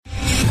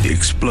the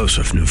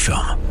explosive new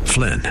film,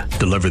 Flynn,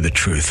 Deliver the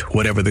Truth,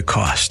 Whatever the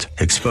Cost,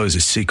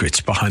 exposes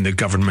secrets behind the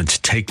government's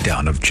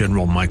takedown of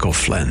General Michael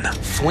Flynn.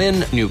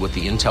 Flynn knew what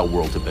the intel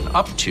world had been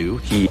up to.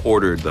 He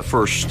ordered the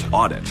first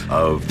audit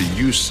of the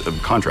use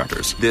of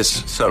contractors.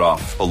 This set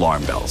off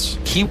alarm bells.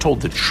 He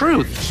told the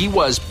truth. He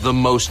was the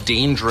most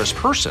dangerous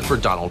person for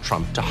Donald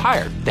Trump to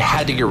hire. They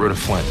had to get rid of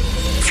Flynn.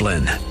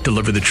 Flynn,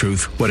 Deliver the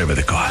Truth, Whatever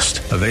the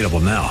Cost. Available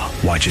now.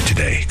 Watch it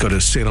today. Go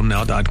to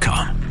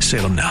salemnow.com.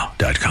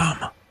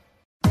 salemnow.com.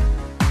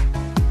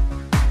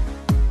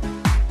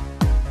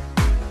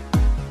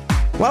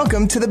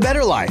 Welcome to The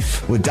Better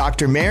Life with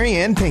Dr. Mary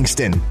Ann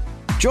Pinkston.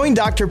 Join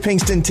Dr.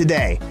 Pinkston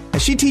today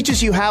as she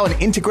teaches you how an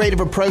integrative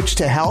approach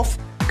to health,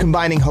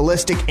 combining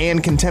holistic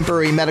and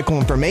contemporary medical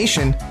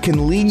information,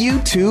 can lead you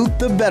to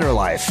the better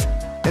life.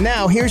 And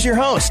now, here's your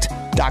host,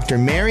 Dr.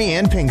 Mary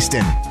Ann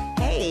Pinkston.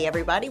 Hey,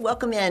 everybody.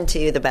 Welcome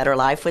into The Better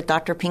Life with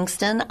Dr.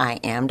 Pinkston. I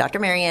am Dr.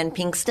 Mary Ann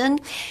Pinkston,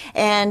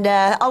 and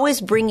always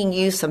bringing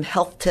you some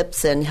health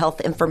tips and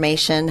health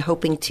information,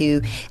 hoping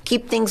to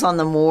keep things on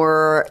the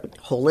more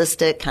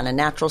holistic, kind of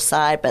natural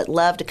side, but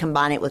love to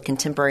combine it with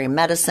contemporary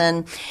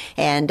medicine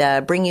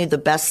and bring you the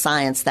best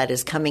science that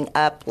is coming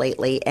up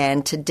lately.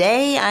 And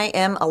today I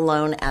am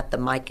alone at the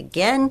mic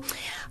again.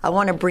 I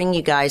want to bring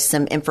you guys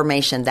some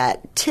information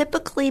that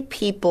typically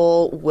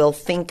people will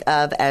think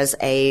of as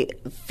a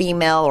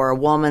female or a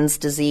woman's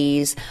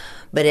disease,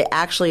 but it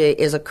actually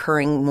is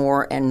occurring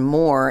more and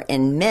more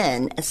in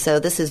men. So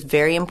this is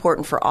very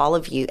important for all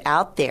of you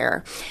out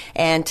there.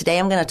 And today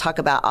I'm going to talk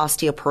about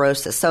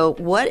osteoporosis. So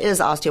what is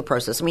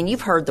osteoporosis? I mean,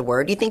 you've heard the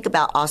word. You think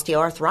about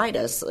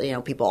osteoarthritis. You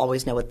know, people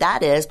always know what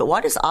that is. But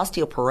what is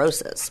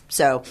osteoporosis?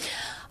 So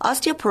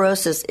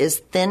osteoporosis is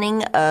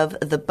thinning of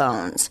the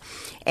bones.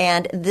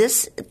 And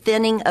this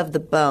thinning of the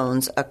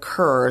bones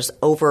occurs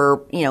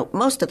over,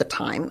 most of the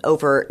time,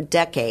 over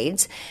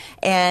decades.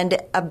 And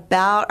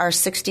about our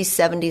 60s,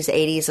 70s,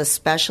 80s,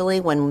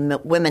 especially when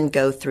women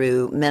go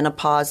through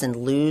menopause and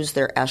lose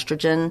their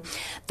estrogen,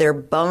 their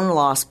bone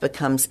loss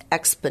becomes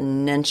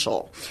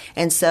exponential.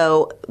 And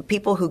so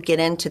people who get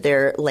into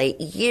their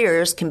late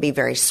years can be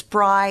very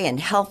spry and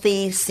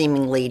healthy,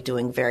 seemingly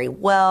doing very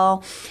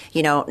well.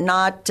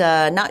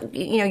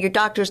 Your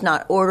doctor's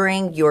not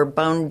ordering your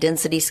bone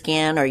density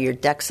scan or your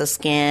DEXA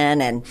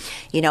scan, and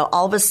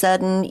all of a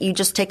sudden you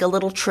just take a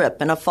little trip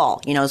and a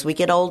fall. As we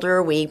get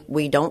older,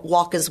 we don't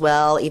walk as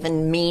well.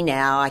 Even me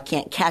now, I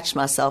can't catch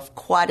myself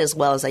quite as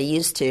well as I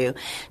used to.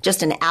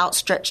 Just an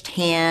outstretched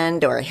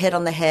hand or a hit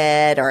on the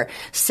head or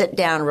sit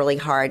down really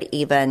hard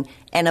even,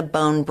 and a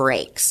bone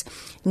breaks.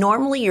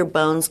 Normally, your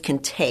bones can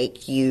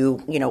take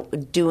you,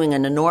 doing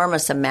an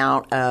enormous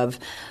amount of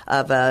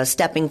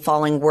stepping,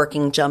 falling,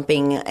 working,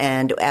 jumping,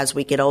 and as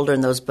we get older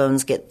and those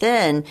bones get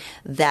thin,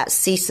 that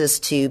ceases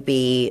to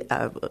be,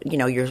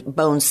 your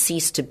bones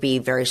cease to be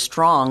very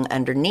strong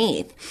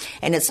underneath.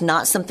 And it's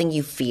not something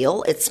you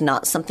feel. It's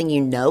not something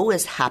you know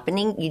is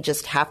happening. You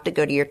just have to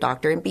go to your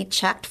doctor and be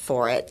checked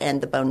for it.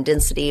 And the bone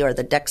density or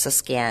the DEXA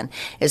scan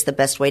is the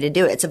best way to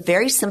do it. It's a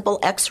very simple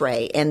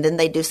X-ray, and then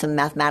they do some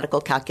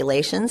mathematical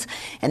calculations,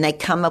 and they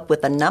come up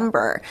with a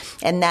number.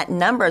 And that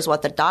number is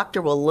what the doctor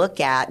will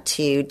look at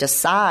to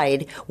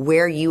decide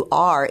where you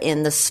are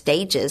in the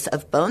stages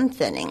of bone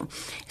thinning.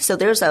 So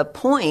there's a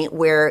point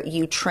where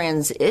you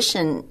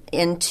transition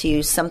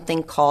into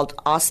something called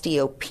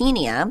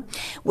osteopenia,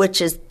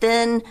 which is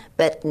thin,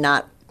 but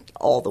not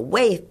all the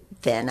way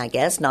thin, I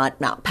guess, not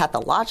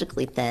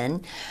pathologically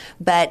thin.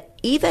 But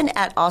even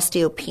at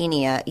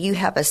osteopenia, you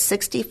have a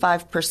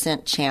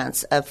 65%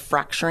 chance of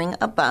fracturing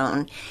a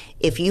bone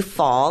if you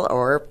fall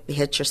or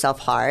hit yourself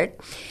hard.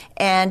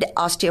 And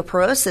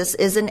osteoporosis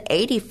is an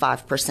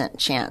 85%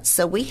 chance.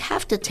 So we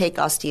have to take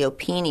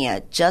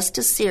osteopenia just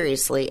as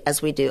seriously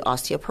as we do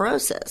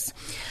osteoporosis.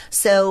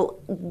 So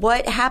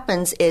what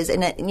happens is,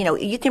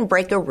 you can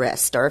break a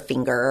wrist or a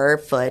finger or a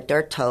foot or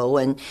a toe,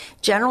 and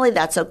generally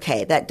that's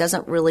okay. That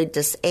doesn't really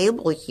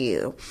disable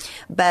you.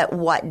 But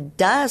what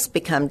does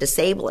become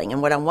disabling,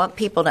 and what I want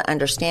people to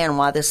understand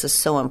why this is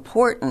so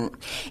important,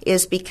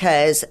 is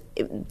because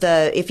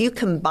if you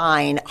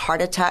combine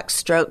heart attacks,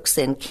 strokes,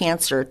 and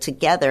cancer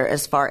together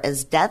as far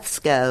as deaths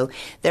go,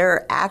 there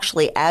are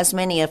actually as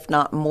many, if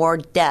not more,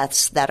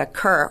 deaths that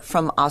occur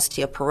from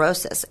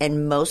osteoporosis.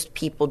 And most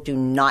people do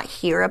not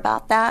hear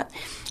about that.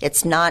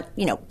 It's not,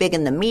 big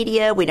in the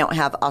media. We don't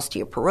have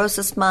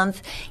Osteoporosis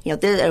Month,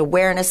 the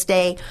Awareness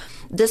Day.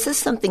 This is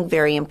something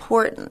very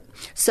important.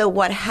 So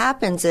what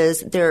happens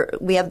is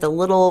we have the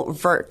little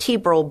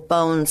vertebral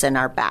bones in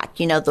our back,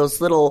 those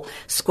little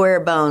square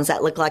bones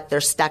that look like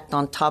they're stacked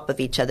on top of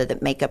each other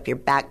that make up your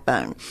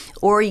backbone.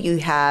 Or you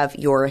have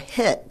your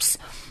hips.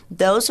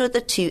 Those are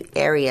the two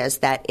areas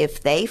that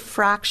if they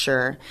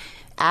fracture,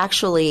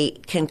 actually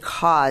can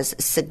cause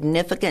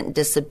significant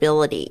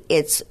disability.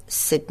 It's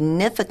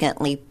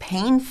significantly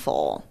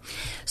painful.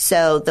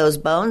 So those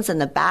bones in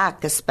the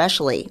back,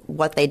 especially,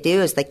 what they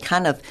do is they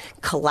kind of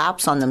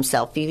collapse on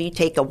themselves. If you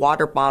take a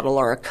water bottle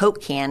or a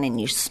Coke can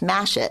and you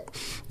smash it,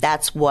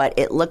 that's what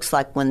it looks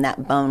like when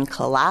that bone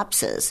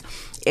collapses.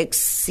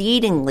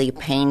 exceedingly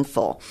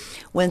painful.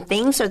 When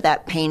things are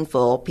that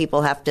painful,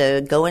 people have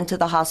to go into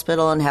the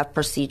hospital and have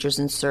procedures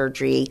and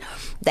surgery.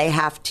 They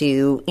have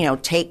to,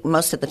 take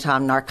most of the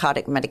time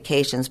narcotic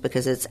medications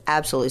because it's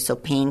absolutely so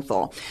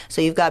painful.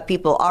 So you've got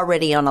people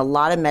already on a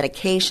lot of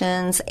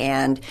medications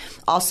and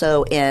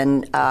also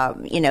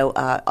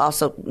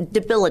also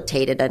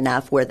debilitated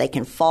enough where they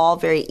can fall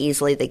very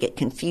easily. They get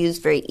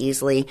confused very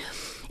easily.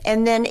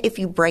 And then if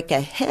you break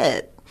a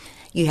hip,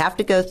 you have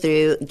to go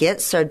through,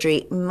 get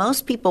surgery.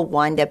 Most people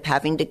wind up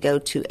having to go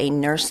to a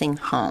nursing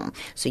home.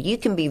 So you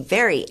can be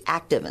very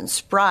active and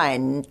spry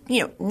and,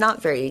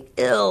 not very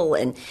ill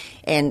and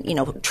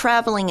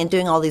traveling and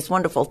doing all these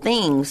wonderful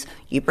things.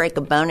 You break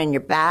a bone in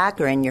your back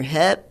or in your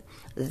hip,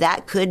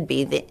 that could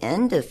be the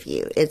end of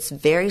you. It's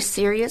very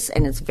serious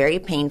and it's very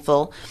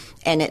painful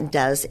and it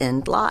does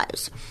end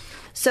lives.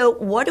 So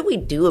what do we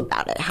do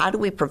about it? How do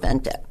we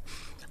prevent it?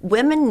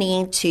 Women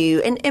need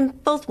to,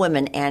 and both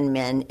women and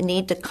men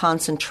need to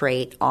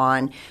concentrate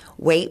on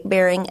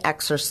weight-bearing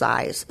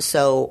exercise.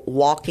 So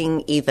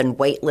walking, even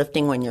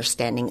weightlifting when you're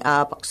standing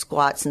up,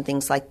 squats and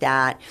things like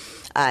that.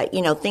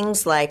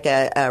 Things like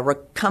a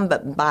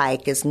recumbent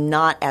bike is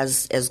not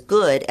as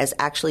good as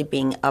actually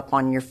being up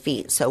on your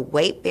feet. So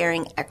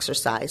weight-bearing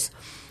exercise.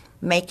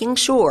 Making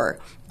sure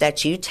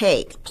that you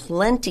take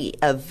plenty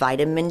of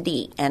vitamin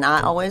D. And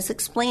I always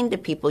explain to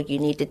people you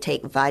need to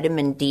take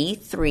vitamin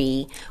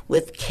D3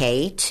 with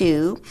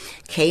K2.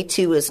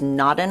 K2 is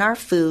not in our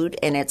food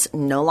and it's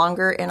no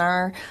longer in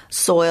our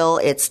soil.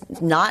 It's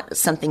not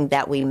something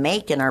that we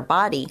make in our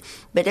body,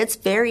 but it's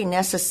very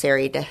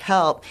necessary to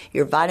help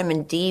your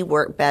vitamin D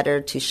work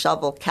better to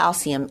shovel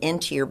calcium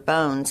into your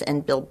bones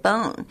and build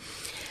bone.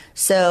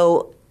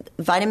 So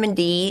vitamin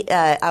D,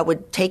 I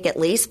would take at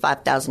least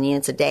 5,000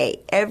 units a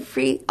day.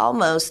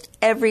 Almost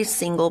every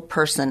single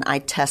person I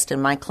test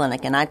in my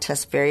clinic, and I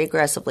test very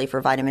aggressively for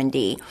vitamin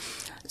D,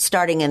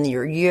 starting in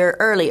your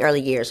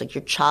early years, like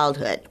your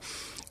childhood.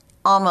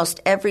 Almost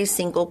every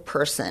single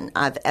person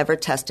I've ever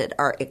tested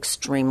are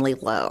extremely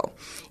low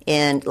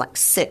in like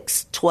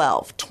 6,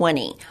 12,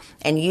 20,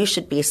 and you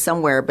should be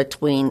somewhere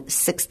between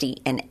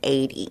 60 and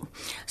 80.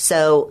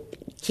 So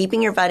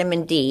keeping your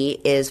vitamin D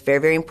is very,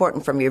 very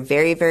important from your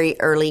very, very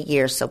early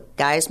years. So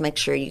guys, make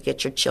sure you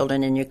get your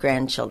children and your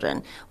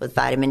grandchildren with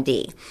vitamin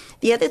D.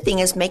 The other thing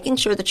is making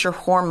sure that your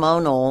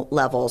hormonal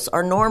levels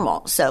are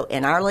normal. So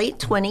in our late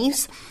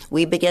 20s,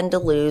 we begin to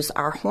lose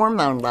our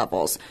hormone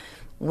levels.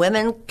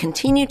 Women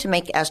continue to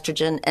make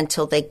estrogen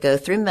until they go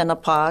through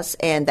menopause,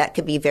 and that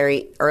could be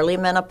very early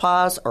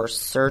menopause or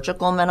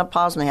surgical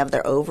menopause when they have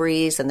their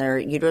ovaries and their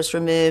uterus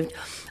removed,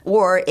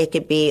 or it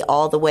could be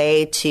all the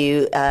way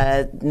to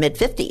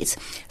mid-50s.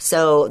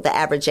 So the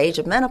average age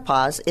of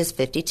menopause is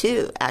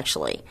 52,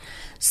 actually.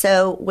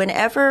 So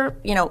whenever,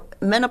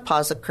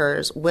 menopause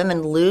occurs,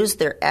 women lose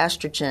their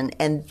estrogen,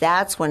 and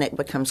that's when it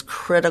becomes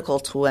critical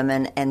to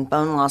women and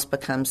bone loss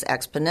becomes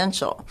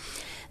exponential.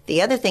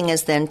 The other thing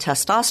is then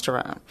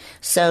testosterone.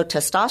 So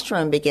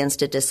testosterone begins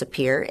to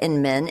disappear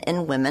in men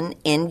and women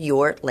in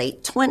your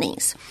late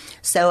 20s.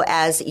 So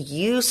as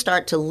you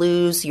start to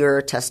lose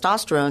your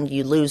testosterone,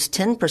 you lose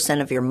 10%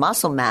 of your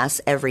muscle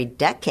mass every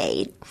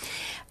decade.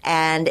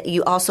 And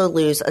you also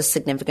lose a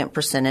significant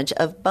percentage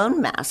of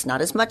bone mass,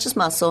 not as much as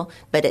muscle,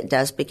 but it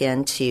does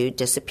begin to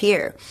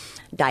disappear.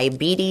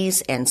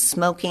 Diabetes and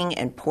smoking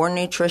and poor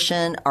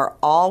nutrition are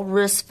all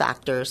risk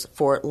factors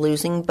for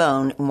losing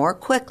bone more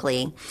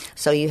quickly.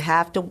 So you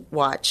have to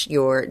watch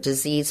your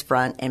disease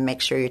front and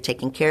make sure you're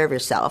taking care of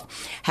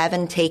yourself.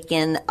 Having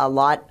taken a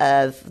lot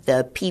of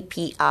the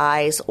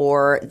PPIs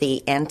or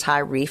the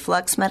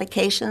anti-reflux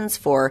medications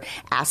for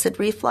acid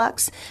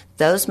reflux,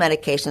 those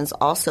medications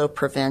also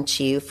prevent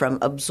you from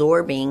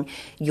absorbing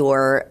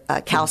your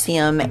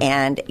calcium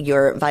and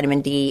your vitamin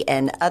D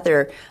and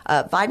other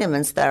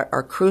vitamins that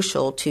are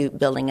crucial to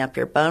building up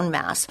your bone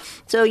mass.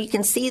 So you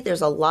can see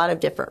there's a lot of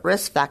different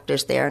risk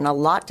factors there and a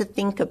lot to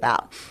think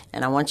about.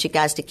 And I want you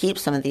guys to keep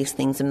some of these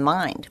things in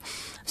mind.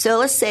 So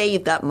let's say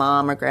you've got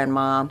mom or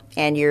grandma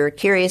and you're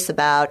curious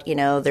about,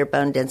 their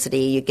bone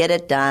density. You get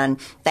it done.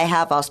 They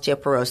have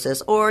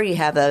osteoporosis, or you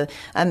have a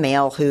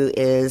male who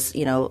is,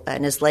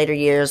 in his later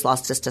years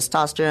lost his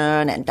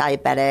testosterone and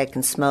diabetic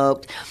and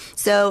smoked.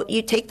 So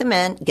you take them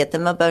in, get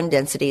them a bone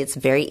density. It's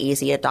very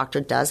easy. A doctor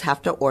does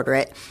have to order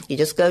it. You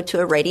just go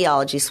to a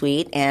radiology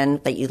suite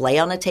and that you lay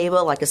on a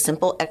table like a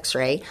simple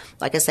x-ray.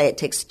 Like I say, it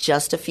takes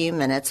just a few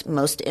minutes.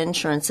 Most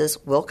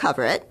insurances will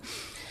cover it.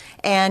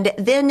 And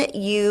then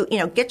you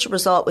get your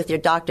result with your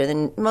doctor.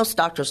 Then most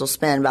doctors will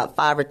spend about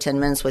 5 or 10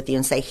 minutes with you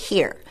and say,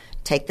 here,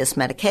 take this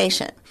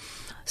medication.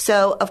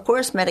 So, of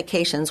course,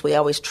 medications we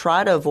always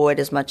try to avoid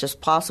as much as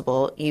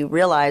possible. You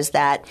realize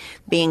that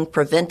being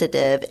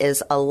preventative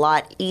is a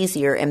lot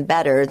easier and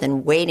better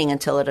than waiting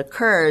until it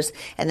occurs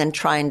and then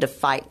trying to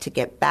fight to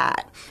get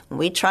bad. When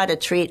we try to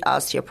treat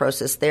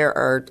osteoporosis, there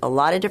are a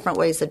lot of different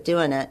ways of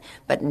doing it,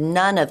 but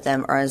none of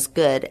them are as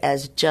good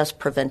as just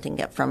preventing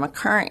it from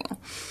occurring.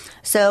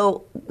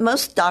 So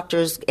most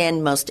doctors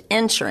and most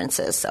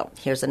insurances, so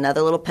here's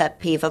another little pet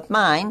peeve of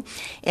mine,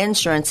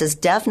 insurances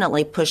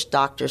definitely push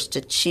doctors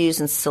to choose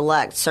and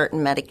select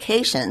certain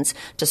medications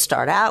to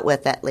start out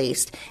with at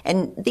least.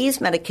 And these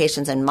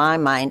medications, in my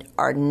mind,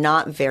 are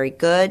not very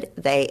good.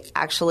 They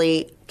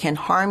actually can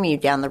harm you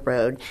down the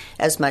road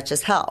as much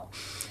as help.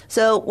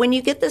 So when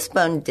you get this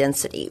bone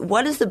density,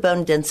 what is the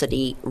bone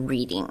density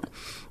reading?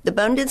 The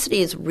bone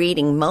density is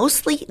reading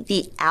mostly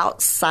the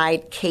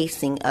outside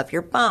casing of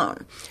your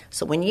bone.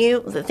 So when you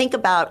think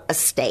about a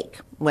steak,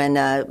 when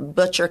a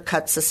butcher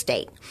cuts a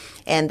steak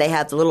and they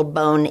have the little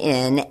bone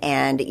in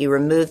and you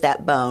remove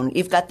that bone,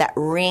 you've got that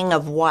ring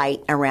of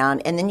white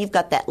around, and then you've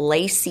got that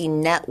lacy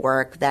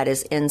network that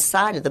is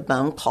inside of the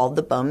bone called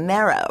the bone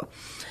marrow.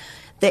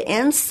 The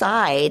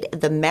inside,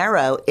 the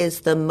marrow,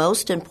 is the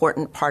most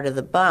important part of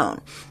the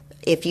bone.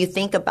 If you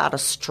think about a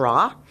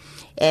straw,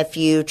 if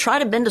you try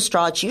to bend a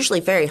straw, it's usually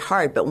very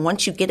hard, but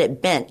once you get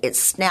it bent, it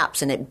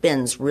snaps and it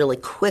bends really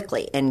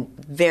quickly and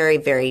very,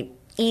 very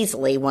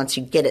easily once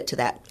you get it to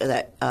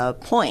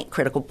that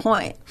critical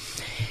point.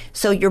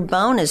 So your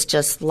bone is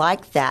just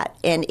like that.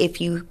 And if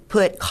you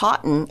put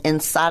cotton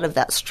inside of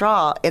that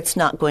straw, it's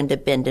not going to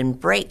bend and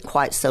break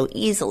quite so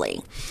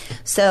easily.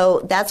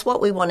 So that's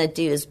what we want to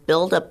do, is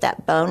build up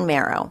that bone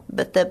marrow.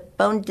 But the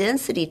bone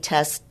density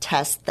test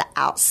tests the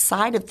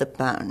outside of the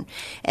bone.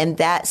 And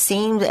that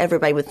seems,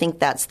 everybody would think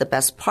that's the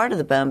best part of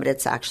the bone, but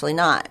it's actually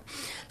not.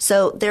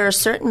 So there are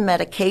certain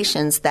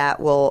medications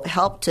that will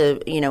help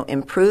to,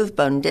 improve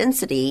bone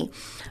density.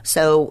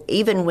 So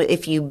even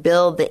if you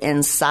build the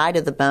inside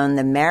of the bone,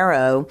 the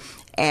marrow,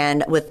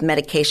 and with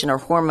medication or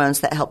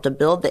hormones that help to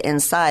build the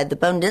inside, the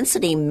bone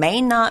density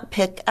may not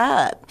pick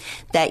up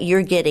that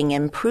you're getting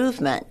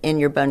improvement in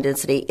your bone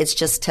density. It's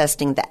just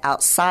testing the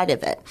outside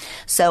of it.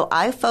 So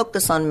I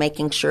focus on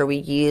making sure we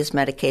use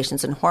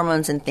medications and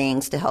hormones and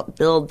things to help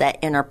build that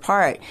inner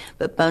part,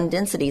 but bone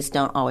densities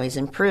don't always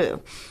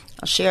improve.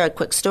 I'll share a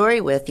quick story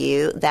with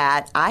you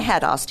that I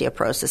had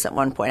osteoporosis at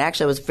one point.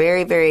 Actually, I was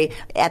very, very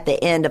at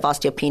the end of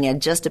osteopenia,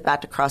 just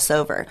about to cross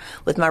over.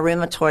 With my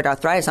rheumatoid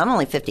arthritis, I'm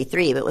only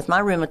 53, but with my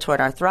rheumatoid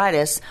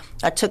arthritis,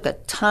 I took a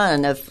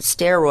ton of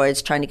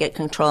steroids trying to get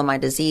control of my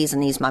disease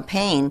and ease my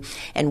pain,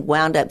 and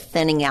wound up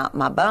thinning out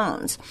my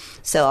bones.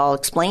 So I'll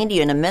explain to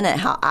you in a minute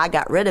how I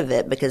got rid of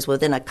it, because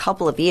within a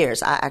couple of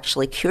years, I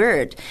actually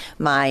cured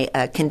my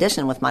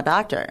condition with my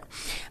doctor.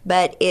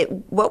 But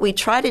what we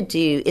try to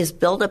do is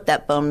build up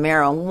that bone marrow.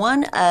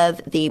 One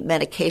of the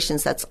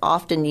medications that's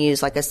often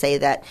used, like I say,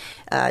 that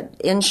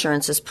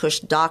insurance has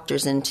pushed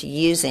doctors into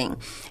using,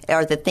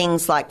 are the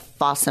things like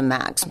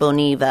Fosamax,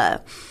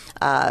 Boniva.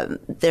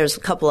 There's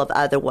a couple of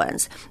other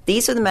ones.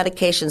 These are the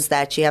medications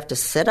that you have to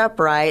sit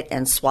upright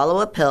and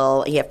swallow a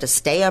pill. You have to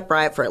stay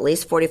upright for at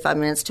least 45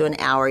 minutes to an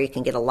hour. You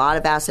can get a lot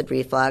of acid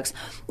reflux.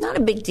 Not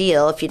a big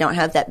deal if you don't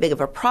have that big of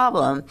a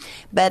problem,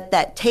 but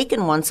that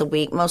taken once a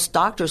week, most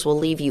doctors will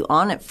leave you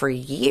on it for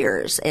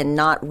years and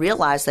not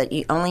realize that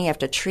you only have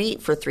to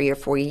treat for 3 or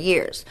 4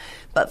 years.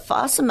 But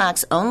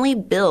Fosamax only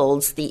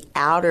builds the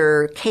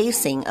outer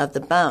casing of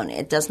the bone.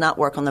 It does not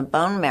work on the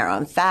bone marrow.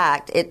 In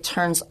fact, it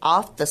turns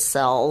off the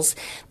cells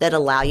that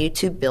allow you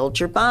to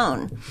build your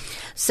bone.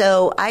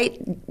 So I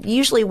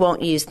usually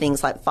won't use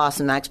things like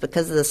Fosamax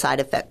because of the side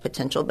effect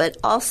potential, but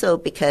also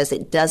because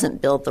it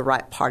doesn't build the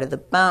right part of the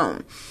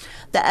bone.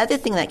 The other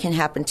thing that can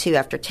happen, too,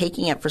 after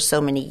taking it for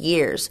so many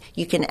years,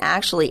 you can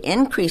actually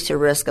increase your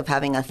risk of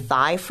having a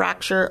thigh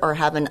fracture or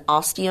having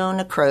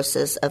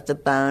osteonecrosis of the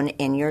bone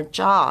in your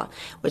jaw,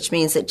 which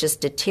means it just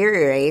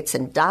deteriorates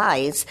and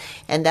dies,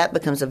 and that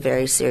becomes a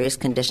very serious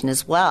condition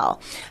as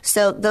well.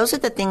 So those are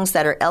the things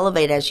that are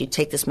elevated as you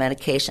take this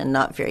medication,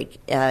 not very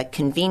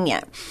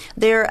convenient.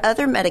 There are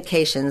other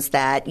medications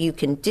that you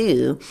can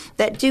do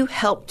that do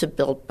help to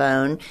build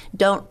bone,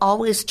 don't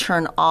always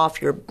turn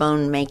off your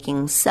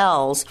bone-making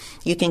cells.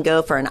 You can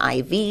go for an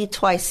IV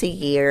twice a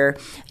year.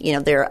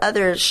 There are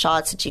other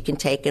shots that you can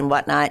take and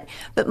whatnot.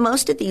 But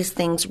most of these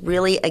things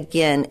really,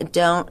 again,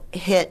 don't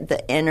hit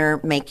the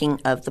inner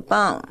making of the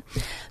bone.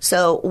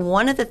 So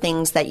one of the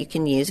things that you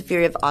can use if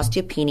you have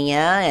osteopenia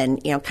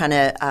and, kind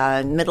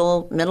of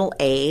middle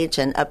age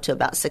and up to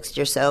about 60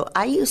 or so,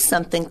 I use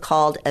something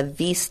called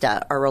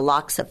Avista or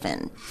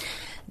Raloxifene.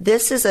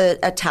 This is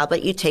a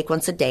tablet you take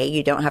once a day.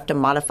 You don't have to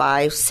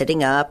modify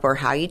sitting up or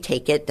how you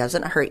take it. It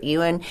doesn't hurt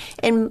you.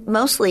 And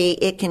mostly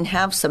it can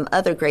have some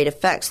other great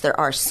effects. There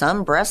are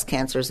some breast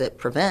cancers it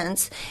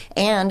prevents,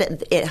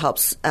 and it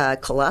helps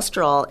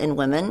cholesterol in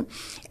women.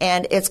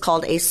 And it's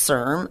called a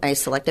SERM, a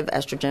selective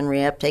estrogen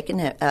reuptake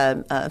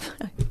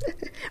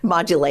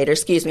modulator.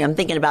 Excuse me. I'm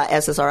thinking about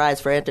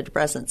SSRIs for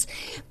antidepressants.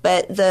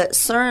 But the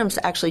SERMs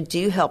actually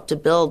do help to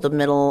build the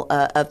middle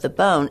of the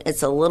bone.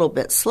 It's a little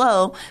bit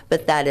slow,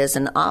 but that is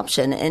an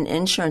option, and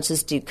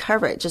insurances do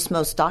cover it. Just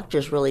most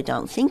doctors really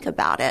don't think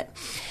about it.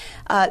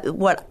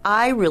 What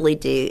I really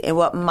do, and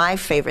what my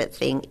favorite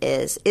thing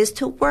is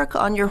to work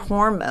on your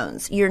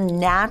hormones, your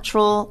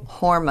natural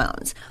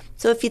hormones.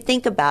 So if you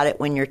think about it,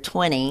 when you're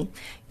 20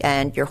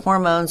 and your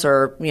hormones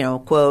are,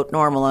 quote,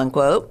 normal,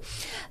 unquote,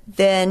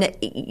 then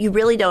you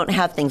really don't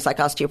have things like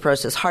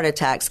osteoporosis, heart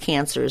attacks,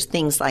 cancers,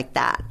 things like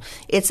that.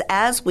 It's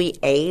as we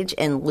age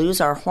and lose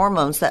our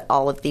hormones that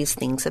all of these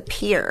things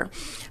appear.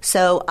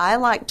 So I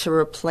like to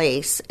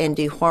replace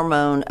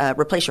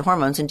your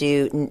hormones and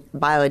do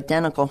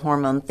bioidentical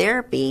hormone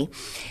therapy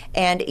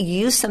and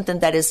use something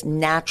that is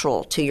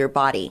natural to your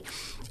body.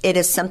 It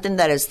is something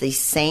that is the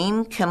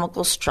same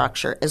chemical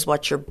structure as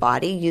what your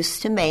body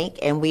used to make,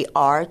 and we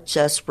are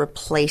just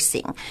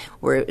replacing.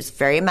 It's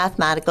very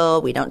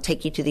mathematical. We don't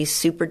take you to these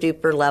super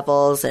duper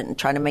levels and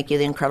try to make you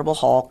the Incredible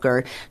Hulk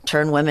or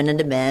turn women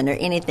into men or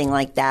anything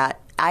like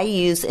that. I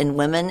use in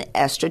women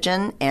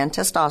estrogen and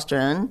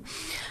testosterone,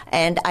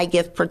 and I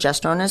give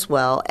progesterone as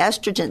well.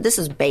 Estrogen, this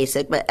is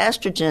basic, but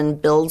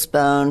estrogen builds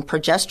bone.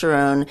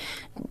 Progesterone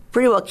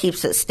pretty well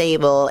keeps it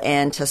stable,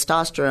 and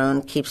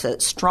testosterone keeps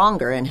it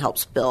stronger and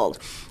helps build.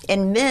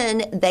 In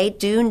men, they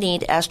do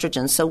need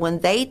estrogen. So when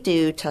they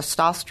do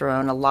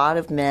testosterone, a lot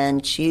of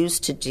men choose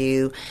to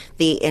do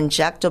the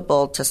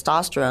injectable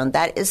testosterone.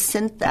 That is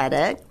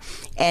synthetic,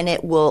 and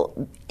it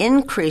will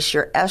increase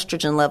your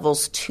estrogen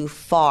levels too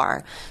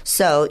far.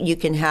 So you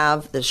can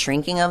have the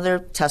shrinking of their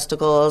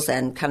testicles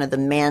and kind of the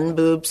man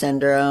boob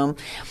syndrome.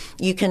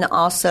 You can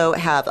also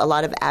have a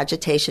lot of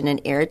agitation and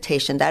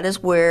irritation. That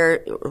is where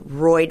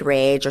roid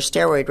rage or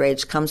steroid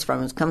rage comes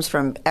from. It comes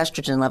from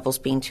estrogen levels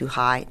being too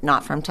high,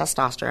 not from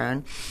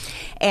testosterone.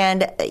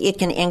 And it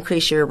can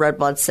increase your red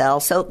blood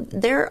cells. So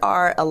there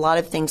are a lot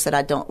of things that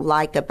I don't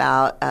like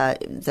about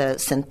the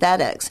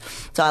synthetics.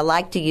 So I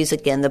like to use,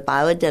 again, the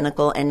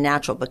bioidentical and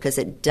natural because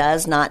it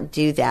does not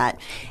do that.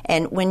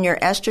 And when your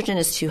estrogen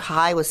is too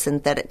high with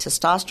synthetic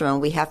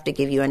testosterone, we have to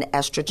give you an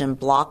estrogen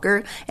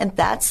blocker, and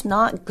that's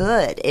not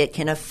good. It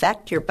can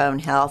affect your bone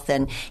health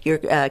and your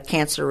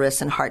cancer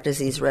risks and heart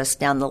disease risks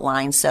down the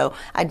line. So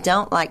I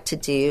don't like to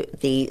do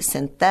the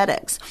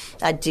synthetics.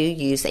 I do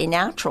use a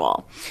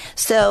natural.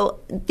 So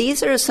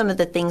these are some of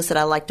the things that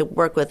I like to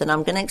work with, and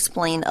I'm going to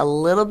explain a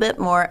little bit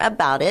more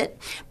about it,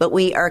 but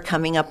we are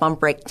coming up on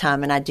break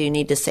time, and I do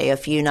need to say a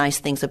few nice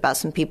things about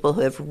some people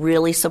who have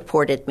really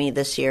supported me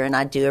this year, and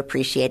I do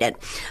appreciate it.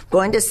 I'm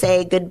going to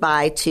say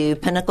goodbye to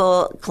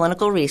Pinnacle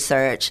Clinical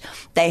Research.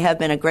 They have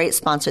been a great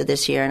sponsor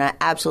this year, and I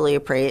absolutely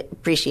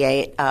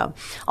appreciate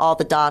all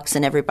the docs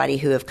and everybody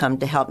who have come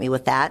to help me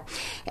with that.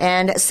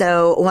 And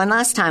so one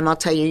last time, I'll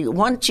tell you, I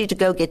want you to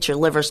go get your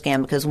liver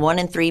scan because 1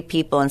 in 3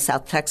 people in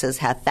South Texas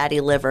have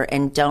fatty liver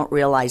and don't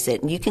realize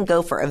it. And you can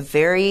go for a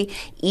very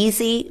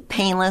easy,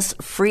 painless,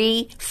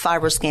 free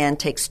FibroScan.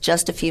 Takes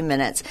just a few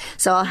minutes.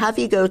 So I'll have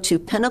you go to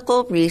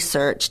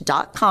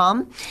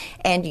pinnacleresearch.com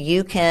and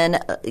you can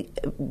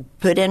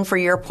put in for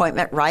your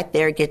appointment right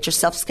there. Get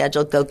yourself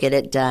scheduled. Go get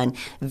it done.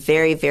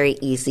 Very, very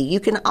easy. You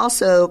can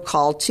also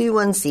call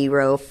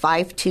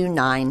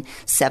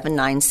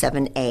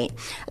 210-529-7978.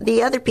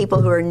 The other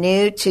people who are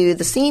new to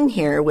the scene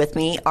here with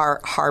me are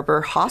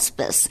Harbor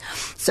Hospice.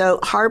 So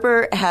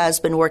Harbor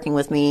has been working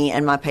with me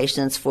and my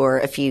patients for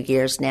a few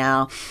years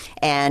now,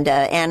 and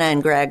Anna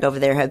and Greg over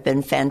there have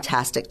been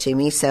fantastic to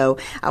me. So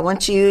I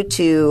want you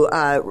to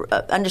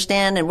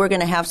understand, and we're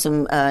going to have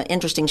some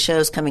interesting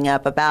shows coming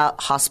up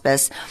about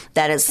hospice.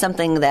 That is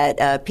something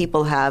that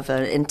people have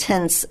an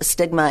intense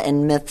stigma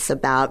and myths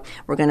about.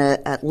 We're going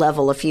to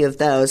level a few of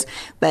those,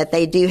 but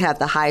they do have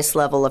the highest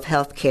level of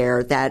health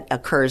care that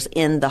occurs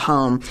in the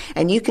home.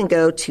 And you can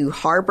go to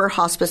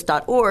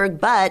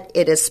harborhospice.org, but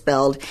it is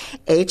spelled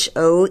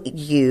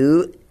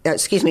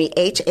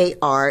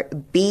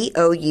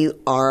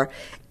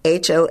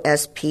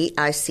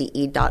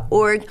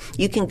HARBOURHOSPICE.org.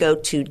 You can go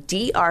to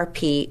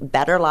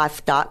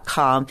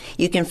drpbetterlife.com.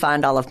 You can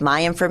find all of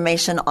my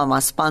information, all my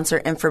sponsor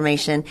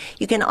information.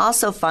 You can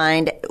also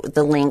find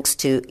the links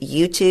to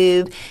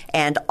YouTube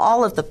and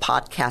all of the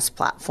podcast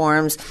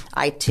platforms,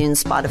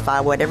 iTunes,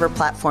 Spotify, whatever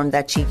platform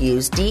that you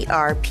use,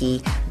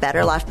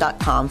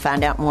 drpbetterlife.com.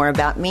 Find out more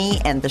about me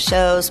and the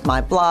shows,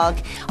 my blog,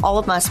 all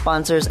of my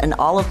sponsors, and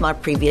all of my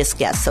previous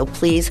guests. So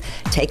please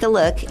take a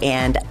look,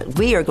 and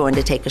we are going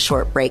to take a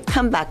short break.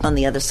 Come back on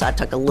the other side,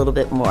 talk a little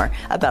bit more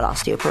about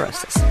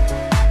osteoporosis.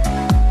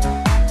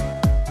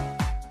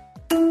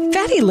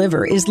 Fatty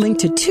liver is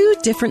linked to 2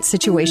 different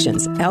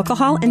situations,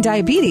 alcohol and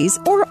diabetes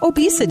or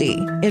obesity.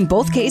 In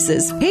both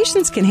cases,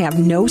 patients can have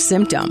no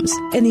symptoms.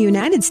 In the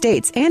United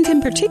States, and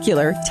in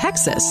particular,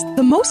 Texas,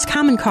 the most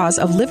common cause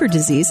of liver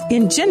disease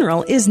in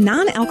general is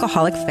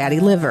non-alcoholic fatty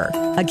liver.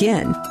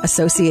 Again,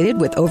 associated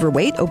with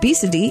overweight,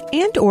 obesity,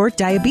 and or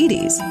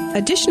diabetes.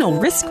 Additional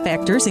risk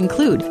factors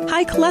include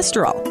high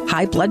cholesterol,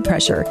 high blood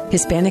pressure,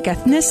 Hispanic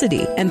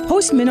ethnicity, and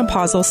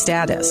postmenopausal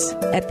status.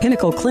 At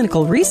Pinnacle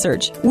Clinical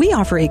Research, we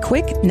offer a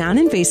quick,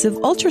 non-invasive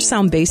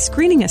ultrasound-based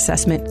screening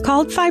assessment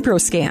called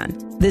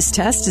FibroScan. This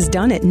test is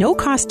done at no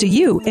cost to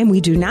you, and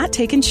we do not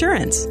take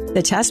insurance.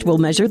 The test will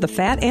measure the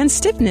fat and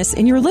stiffness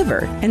in your liver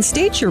and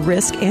state your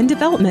risk and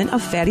development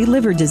of fatty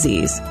liver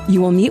disease. You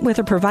will meet with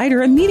a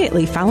provider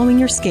immediately following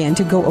your scan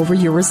to go over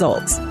your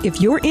results. If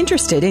you're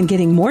interested in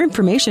getting more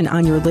information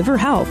on your liver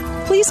health,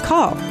 please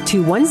call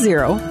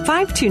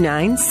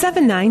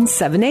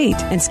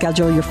 210-529-7978 and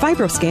schedule your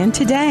FibroScan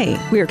today.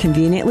 We are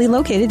conveniently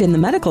located in the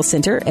Medical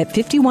Center at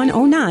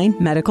 5109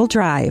 Medical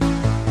Drive.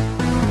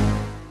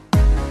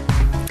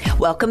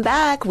 Welcome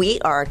back.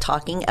 We are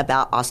talking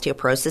about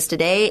osteoporosis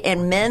today.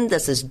 And men,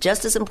 this is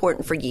just as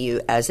important for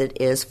you as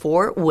it is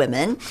for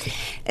women.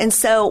 And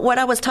so what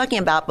I was talking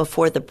about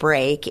before the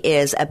break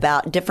is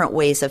about different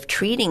ways of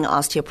treating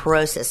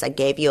osteoporosis. I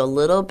gave you a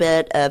little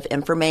bit of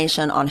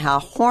information on how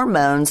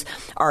hormones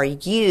are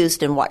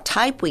used and what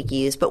type we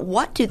use, but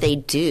what do they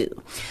do?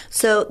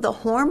 So the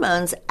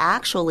hormones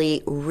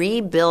actually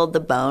rebuild the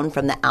bone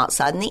from the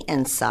outside and the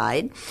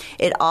inside.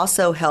 It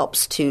also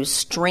helps to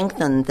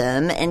strengthen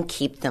them and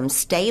keep them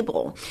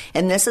stable.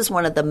 And this is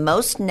one of the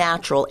most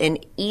natural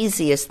and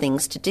easiest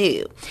things to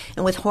do.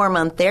 And with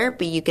hormone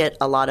therapy, you get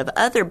a lot of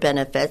other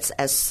benefits,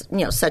 as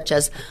such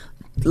as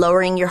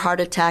lowering your heart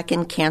attack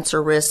and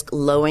cancer risk,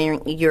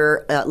 lowering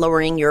your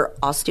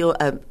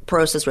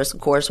osteoporosis risk,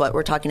 of course, what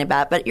we're talking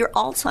about, but your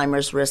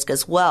Alzheimer's risk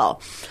as well.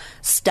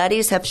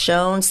 Studies have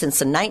shown since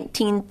the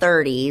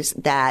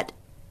 1930s that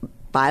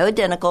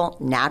bioidentical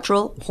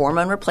natural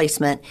hormone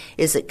replacement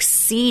is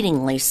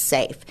exceedingly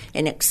safe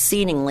and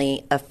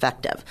exceedingly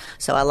effective.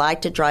 So I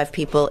like to drive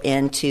people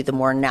into the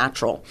more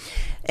natural.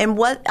 And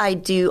what I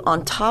do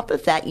on top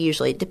of that,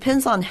 usually, it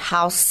depends on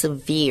how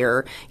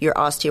severe your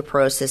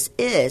osteoporosis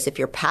is. If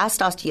you're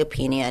past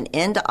osteopenia and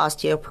into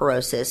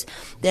osteoporosis,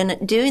 then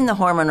doing the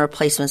hormone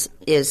replacements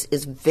is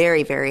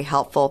very, very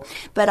helpful.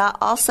 But I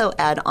also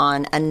add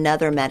on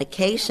another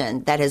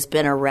medication that has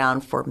been around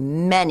for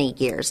many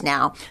years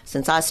now,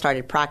 since I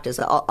started practice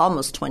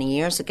almost 20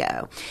 years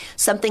ago.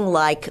 Something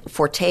like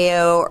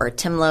Forteo or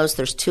Tymlos,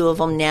 there's two of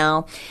them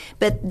now.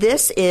 But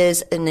this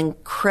is an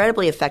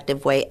incredibly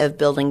effective way of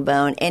building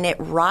bone, and it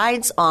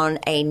rides on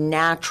a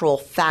natural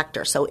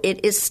factor. So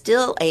it is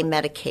still a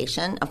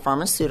medication, a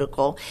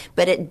pharmaceutical,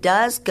 but it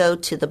does go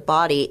to the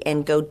body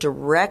and go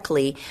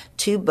directly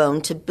to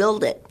bone to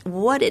build it.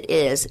 What it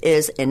is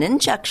an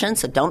injection,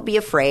 so don't be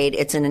afraid.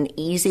 It's in an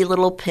easy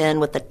little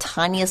pen with the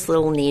tiniest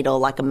little needle,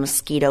 like a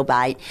mosquito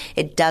bite.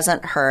 It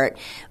doesn't hurt.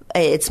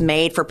 It's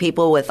made for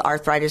people with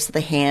arthritis of the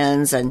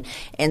hands, and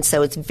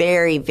so it's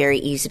very, very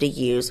easy to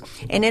use.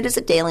 And it is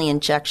a daily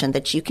injection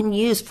that you can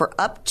use for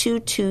up to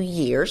 2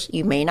 years.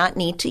 You may not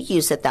need to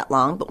use it that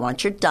long, but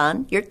once you're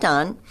done, you're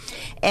done.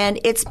 And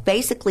it's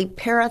basically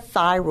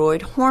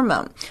parathyroid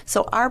hormone.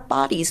 So our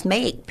bodies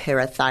make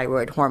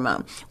parathyroid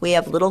hormone. We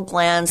have little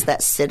glands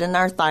that sit in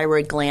our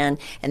thyroid gland,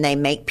 and they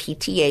make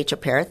PTH, a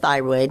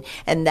parathyroid,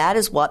 and that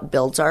is what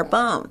builds our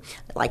bone.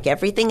 Like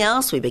everything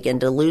else, we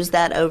begin to lose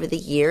that over the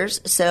years.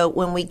 So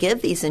when we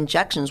give these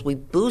injections, we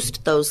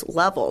boost those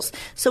levels.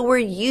 So we're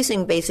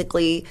using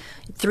basically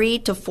 2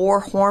 to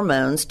 4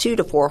 hormones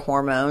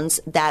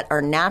that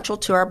are natural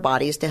to our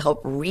bodies to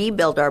help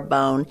rebuild our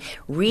bone,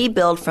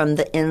 rebuild from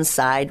the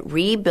inside,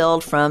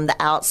 rebuild from the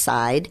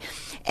outside,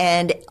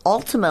 and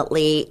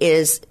ultimately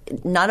is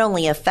not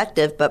only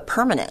effective but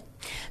permanent.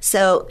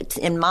 So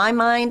in my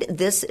mind,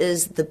 this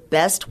is the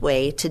best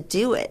way to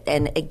do it.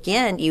 And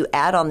again, you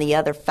add on the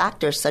other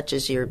factors such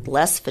as your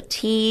less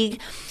fatigue,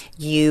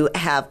 you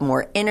have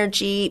more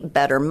energy,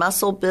 better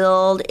muscle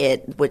build,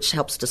 which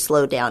helps to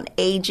slow down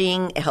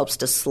aging. It helps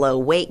to slow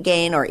weight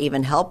gain or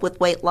even help with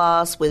weight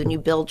loss when you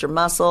build your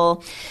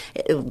muscle.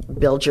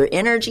 Build your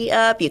energy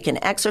up. You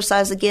can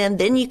exercise again.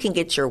 Then you can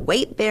get your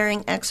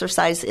weight-bearing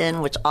exercise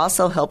in, which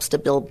also helps to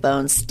build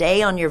bones.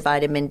 Stay on your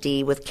vitamin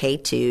D with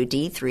K2,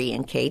 D3,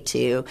 and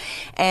K2.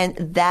 And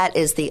that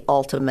is the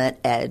ultimate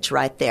edge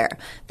right there.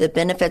 The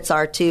benefits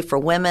are, too, for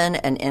women,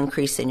 an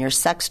increase in your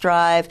sex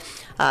drive.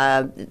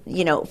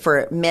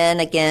 For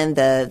men, again,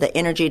 the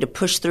energy to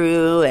push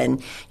through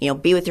and,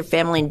 be with your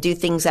family and do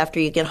things after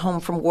you get home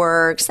from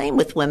work. Same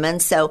with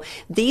women. So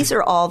these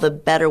are all the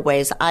better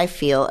ways, I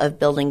feel, of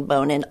building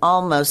bone, and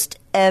almost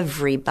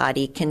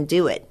everybody can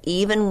do it.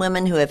 Even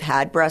women who have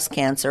had breast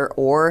cancer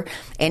or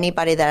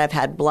anybody that have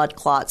had blood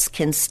clots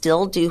can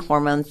still do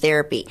hormone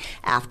therapy.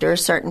 After a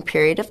certain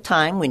period of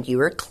time, when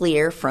you are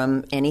clear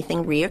from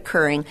anything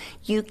reoccurring,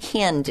 you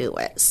can do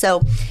it.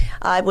 So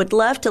I would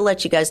love to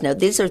let you guys know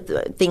these are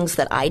the things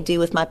that I do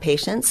with my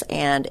patients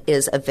and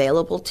is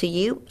available to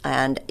you.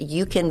 And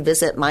you can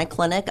visit my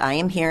clinic. I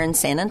am here in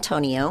San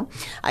Antonio.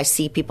 I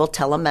see people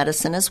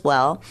telemedicine as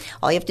well.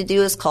 All you have to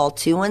do is call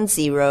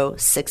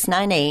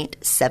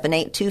 210-698-7825.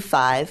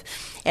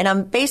 And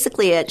I'm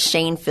basically at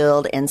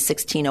Shanefield in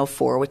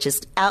 1604, which is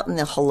out in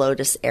the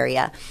Helotes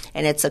area.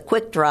 And it's a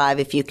quick drive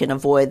if you can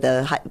avoid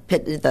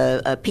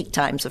the peak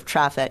times of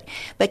traffic.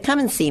 But come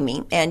and see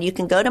me. And you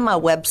can go to my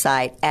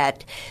website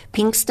at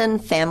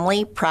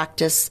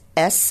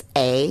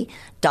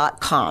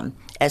PinkstonFamilyPracticeSA.com.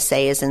 SA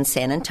is in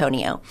San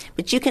Antonio.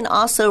 But you can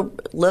also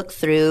look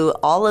through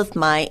all of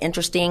my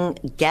interesting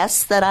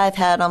guests that I've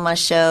had on my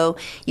show.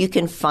 You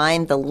can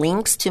find the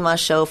links to my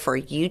show for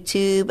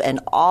YouTube and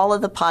all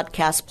of the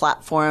podcast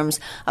platforms.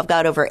 I've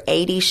got over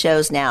 80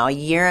 shows now, a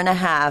year and a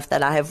half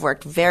that I have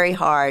worked very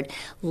hard.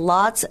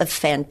 Lots of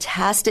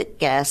fantastic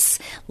guests,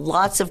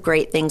 lots of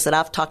great things that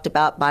I've talked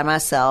about by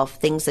myself,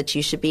 things that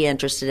you should be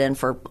interested in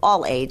for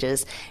all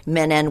ages,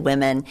 men and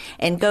women.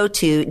 And go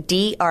to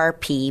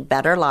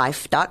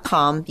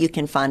drpbetterlife.com. You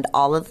can find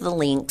all of the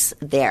links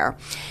there.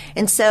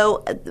 And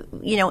so,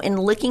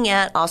 in looking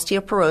at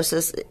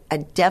osteoporosis, I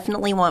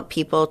definitely want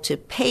people to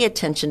pay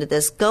attention to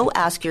this. Go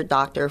ask your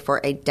doctor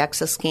for a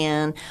DEXA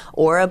scan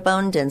or a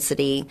bone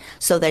density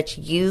so that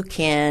you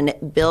can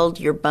build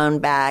your bone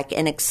back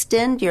and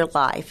extend your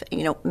life.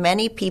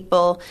 Many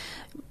people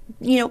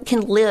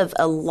can live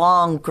a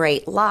long,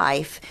 great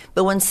life,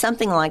 but when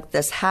something like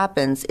this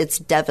happens, it's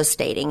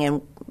devastating.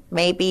 And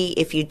maybe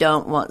if you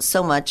don't want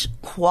so much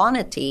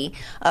quantity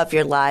of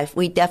your life,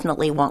 we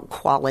definitely want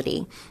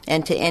quality.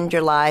 And to end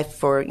your life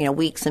for,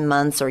 weeks and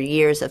months or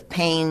years of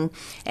pain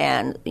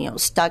and,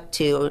 stuck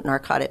to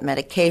narcotic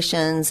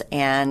medications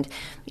and,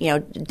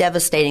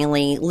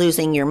 devastatingly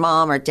losing your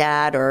mom or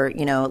dad or,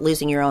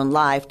 losing your own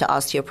life to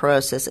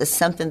osteoporosis is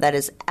something that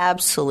is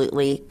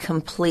absolutely,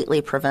 completely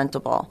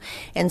preventable.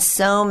 And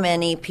so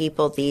many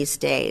people these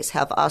days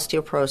have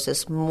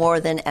osteoporosis more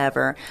than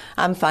ever.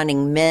 I'm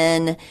finding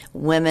men,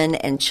 women,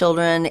 and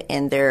children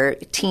in their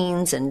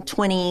teens and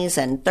 20s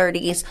and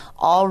 30s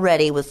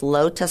already with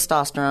low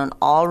testosterone,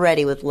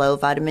 already with low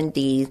vitamin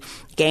D,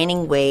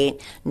 gaining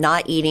weight,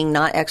 not eating,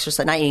 not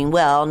exercising, not eating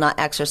well, not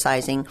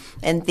exercising.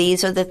 And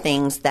these are the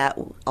things that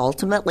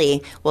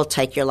ultimately will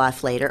take your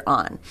life later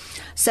on.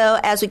 So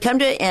as we come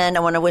to an end, I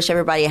want to wish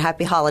everybody a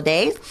happy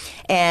holiday.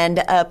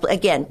 And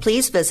again,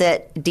 please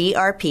visit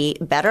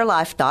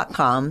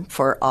drpbetterlife.com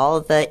for all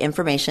of the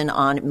information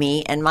on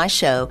me and my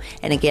show.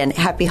 And again,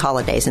 happy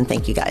holidays, and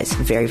thank you guys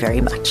very,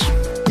 very much.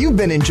 You've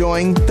been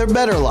enjoying The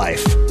Better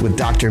Life with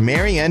Dr.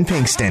 Mary Ann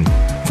Pinkston.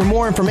 For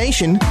more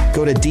information,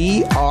 go to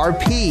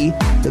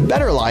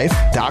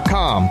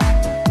drpthebetterlife.com.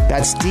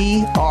 That's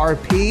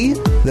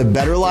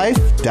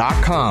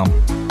drpthebetterlife.com.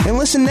 And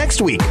listen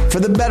next week for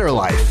The Better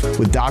Life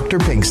with Dr.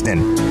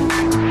 Pinkston.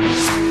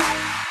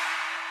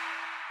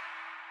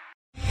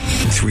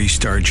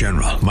 3-star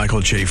General Michael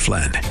J.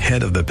 Flynn,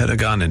 head of the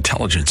Pentagon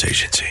Intelligence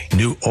Agency,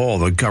 knew all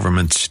the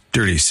government's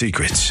dirty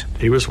secrets.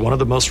 He was one of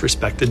the most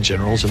respected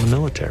generals in the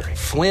military.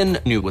 Flynn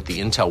knew what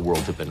the intel world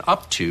had been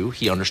up to.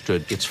 He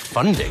understood its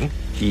funding.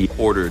 He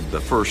ordered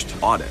the first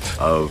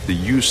audit of the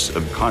use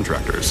of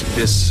contractors.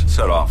 This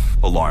set off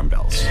alarm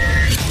bells.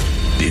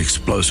 The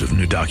explosive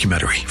new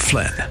documentary,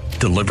 Flynn,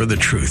 Deliver the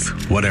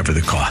Truth, Whatever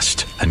the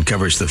Cost,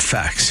 uncovers the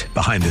facts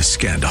behind this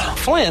scandal.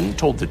 Flynn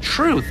told the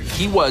truth.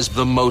 He was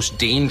the most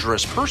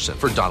dangerous person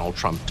for Donald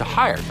Trump to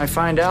hire. I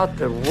find out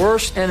the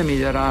worst enemy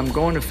that I'm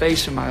going to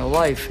face in my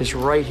life is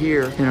right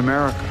here in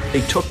America.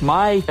 They took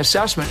my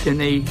assessment and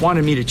they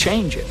wanted me to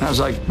change it. And I was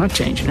like, I'm not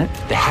changing it.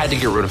 They had to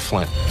get rid of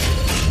Flynn.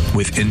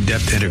 With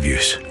in-depth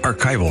interviews,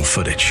 archival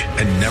footage,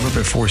 and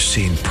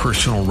never-before-seen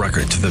personal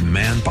records of the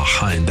man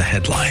behind the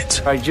headlines.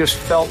 I just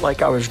felt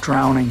like I was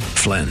drowning.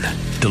 Flynn,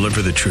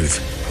 Deliver the Truth,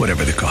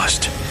 Whatever the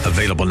Cost.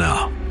 Available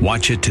now.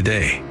 Watch it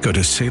today. Go to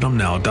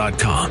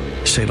salemnow.com.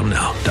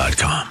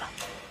 salemnow.com.